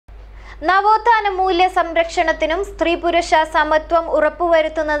നവോത്ഥാന മൂല്യ സംരക്ഷണത്തിനും സ്ത്രീ പുരുഷ സമത്വം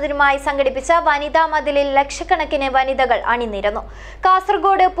ഉറപ്പുവരുത്തുന്നതിനുമായി സംഘടിപ്പിച്ച വനിതാ മതിലിൽ ലക്ഷക്കണക്കിന് വനിതകൾ അണിനിരന്നു.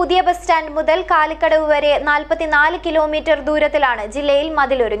 കാസർഗോഡ് പുതിയ ബസ് സ്റ്റാൻഡ് മുതൽ കാലിക്കടവ് വരെ 44 കിലോമീറ്റർ ദൂരത്തിലാണ് ജില്ലയിൽ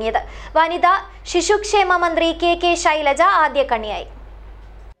മതിലൊരുങ്ങിയത്. വനിതാ ശിശുക്ഷേമ മന്ത്രി കെ ശൈലജ ആദ്യ കണ്ണിയായി.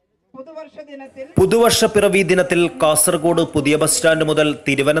 പുതുവർഷപ്പിറവി ദിനത്തിൽ കാസർഗോഡ് പുതിയ ബസ് സ്റ്റാൻഡ് മുതൽ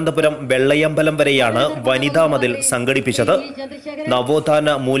തിരുവനന്തപുരം വെള്ളയമ്പലം വരെയാണ് വനിതാ മതിൽ സംഘടിപ്പിച്ചത്.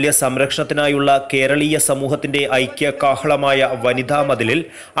 നവോത്ഥാന മൂല്യ സംരക്ഷണത്തിനായുള്ള കേരളീയ സമൂഹത്തിന്റെ ഐക്യകാഹളമായ വനിതാ മതിലിൽ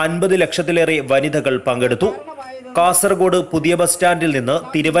 50 ലക്ഷത്തിലേറെ വനിതകൾ പങ്കെടുത്തു. കാസർഗോഡ് പുതിയ ബസ് സ്റ്റാൻഡിൽ നിന്ന്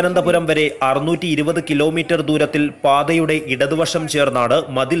തിരുവനന്തപുരം വരെ 620 കിലോമീറ്റർ ദൂരത്തിൽ പാതയുടെ ഇടതുവശം ചേർന്നാണ്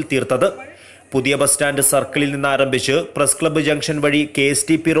മതിൽ തീർത്തത്. പുതിയ ബസ് സ്റ്റാൻഡ് സർക്കിളിൽ നിന്ന് ആരംഭിച്ച് പ്രസ് ക്ലബ്ബ് ജംഗ്ഷൻ വഴി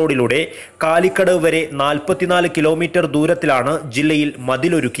KSTP റോഡിലൂടെ കാലിക്കടവ് വരെ 44 കിലോമീറ്റർ ദൂരത്തിലാണ് ജില്ലയിൽ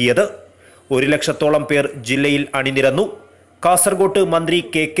മതിലൊരുക്കിയത്. 1 ലക്ഷത്തോളം പേർ ജില്ലയിൽ അണിനിരന്നു. കാസർഗോട്ട് മന്ത്രി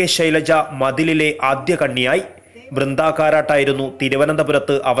കെ ശൈലജ മതിലിലെ ആദ്യ കണ്ണിയായി. വൃന്ദാകാരാട്ടായിരുന്നു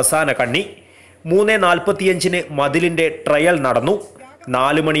തിരുവനന്തപുരത്ത് അവസാന കണ്ണി. 3:45 മതിലിന്റെ ട്രയൽ നടന്നു.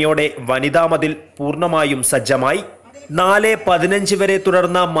 4 മണിയോടെ വനിതാ മതിൽ പൂർണ്ണമായും സജ്ജമായി. 4:15 വരെ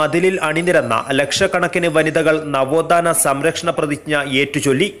തുടർന്ന മതിലിൽ അണിനിരന്ന ലക്ഷക്കണക്കിന് വനിതകൾ നവോത്ഥാന സംരക്ഷണ പ്രതിജ്ഞ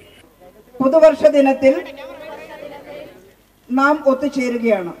ഏറ്റുചൊല്ലി. പുതുവർഷ ദിനത്തിൽ നാം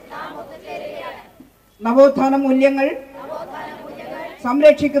ഒത്തുചേരുകയാണ്. നവോത്ഥാന മൂല്യങ്ങൾ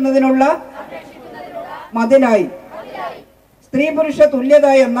സംരക്ഷിക്കുന്നതിനുള്ള മതിലായി സ്ത്രീ പുരുഷ തുല്യത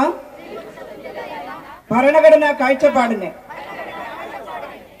എന്ന ഭരണഘടനാ കാഴ്ചപ്പാടിനെ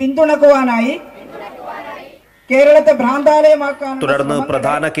പിന്തുണക്കുവാനായി കേരളത്തെ ഭ്രാന്താലയമാക്കാൻ തുടർന്ന്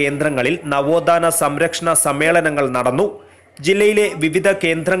പ്രധാന കേന്ദ്രങ്ങളിൽ നവോത്ഥാന സംരക്ഷണ സമ്മേളനങ്ങൾ നടന്നു. ജില്ലയിലെ വിവിധ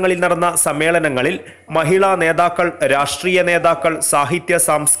കേന്ദ്രങ്ങളിൽ നടന്ന സമ്മേളനങ്ങളിൽ മഹിളാ നേതാക്കൾ, രാഷ്ട്രീയ നേതാക്കൾ, സാഹിത്യ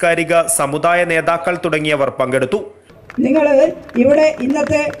സാംസ്കാരിക സമുദായ നേതാക്കൾ തുടങ്ങിയവർ പങ്കെടുത്തു. നിങ്ങൾ ഇവിടെ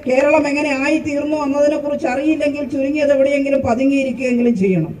ഇന്നത്തെ കേരളം എങ്ങനെ ആയിത്തീർന്നു എന്നതിനെ കുറിച്ച് അറിയില്ലെങ്കിൽ ചുരുങ്ങിയത് എവിടെയെങ്കിലും പതുങ്ങിയിരിക്കുകയെങ്കിലും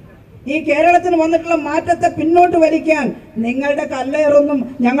ചെയ്യണം. ഈ കേരളത്തിന് വന്നിട്ടുള്ള മാറ്റത്തെ പിന്നോട്ട് വലിക്കാൻ നിങ്ങളുടെ കല്ലേറൊന്നും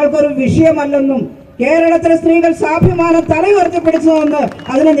ഞങ്ങൾക്കൊരു വിഷയമല്ലെന്നും കേരളത്തിലെ സ്ത്രീകൾ സ്വാഭിമാനം തലയുയർത്തിപ്പിടിച്ചുവെന്ന്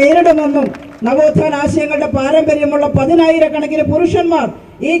അതിനെ നേരിടുമെന്നും നവോത്ഥാന ആശയങ്ങളുടെ പാരമ്പര്യമുള്ള 10,000-കണക്കിന് പുരുഷന്മാർ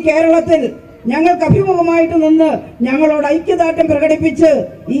ഈ കേരളത്തിൽ ഞങ്ങൾക്ക് അഭിമുഖമായിട്ട് നിന്ന് ഞങ്ങളോട് ഐക്യദാർഢ്യം പ്രകടിപ്പിച്ച്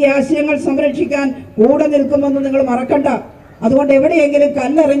ഈ ആശയങ്ങൾ സംരക്ഷിക്കാൻ കൂടെ നിൽക്കുമെന്ന് നിങ്ങൾ മറക്കണ്ട. അതുകൊണ്ട് എവിടെയെങ്കിലും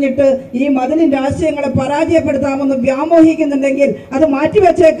കല്ലെറിഞ്ഞിട്ട് ഈ മതിലിന്റെ ആശയങ്ങളെ പരാജയപ്പെടുത്താമെന്ന് വ്യാമോഹിക്കുന്നുണ്ടെങ്കിൽ അത്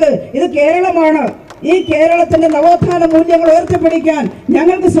മാറ്റിവെച്ചേക്ക്. ഇത് കേരളമാണ്. ഈ കേരളത്തിന്റെ നവോത്ഥാന മൂല്യങ്ങൾ ഉയർത്തിപ്പിടിക്കാൻ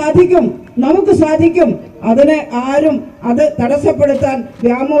ഞങ്ങൾക്ക് സാധിക്കും, നമുക്ക് സാധിക്കും. അതിനെ ആരും അത് തടസ്സപ്പെടുത്താൻ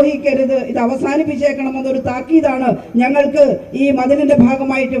വ്യാമോഹിക്കരുത്. ഇത് അവസാനിപ്പിച്ചേക്കണമെന്നൊരു താക്കീതാണ് ഞങ്ങൾക്ക് ഈ മതിലിന്റെ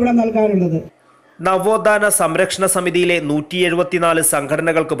ഭാഗമായിട്ട് ഇവിടെ നൽകാനുള്ളത്. നവോത്ഥാന സംരക്ഷണ സമിതിയിലെ 174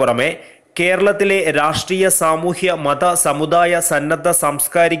 സംഘടനകൾക്ക് പുറമെ കേരളത്തിലെ രാഷ്ട്രീയ, സാമൂഹ്യ, മത, സമുദായ, സന്നദ്ധ,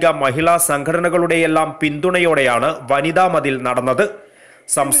 സാംസ്കാരിക, മഹിളാ സംഘടനകളുടെയെല്ലാം പിന്തുണയോടെയാണ് വനിതാ മതിൽ നടന്നത്.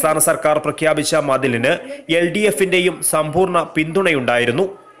 സംസ്ഥാന സർക്കാർ പ്രഖ്യാപിച്ച മതിലിന് LDFന്റെയും സമ്പൂർണ്ണ പിന്തുണയുണ്ടായിരുന്നു.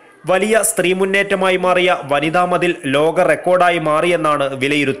 വലിയ സ്ത്രീ മുന്നേറ്റമായി മാറിയ വനിതാ മതിൽ ലോക റെക്കോർഡായി മാറിയെന്നാണ്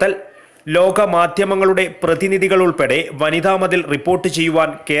വിലയിരുത്തൽ. ലോക മാധ്യമങ്ങളുടെ പ്രതിനിധികൾ ഉൾപ്പെടെ വനിതാ മതിൽ റിപ്പോർട്ട്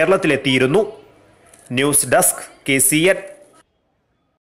ചെയ്യുവാൻ കേരളത്തിലെത്തിയിരുന്നു. News desk KCN.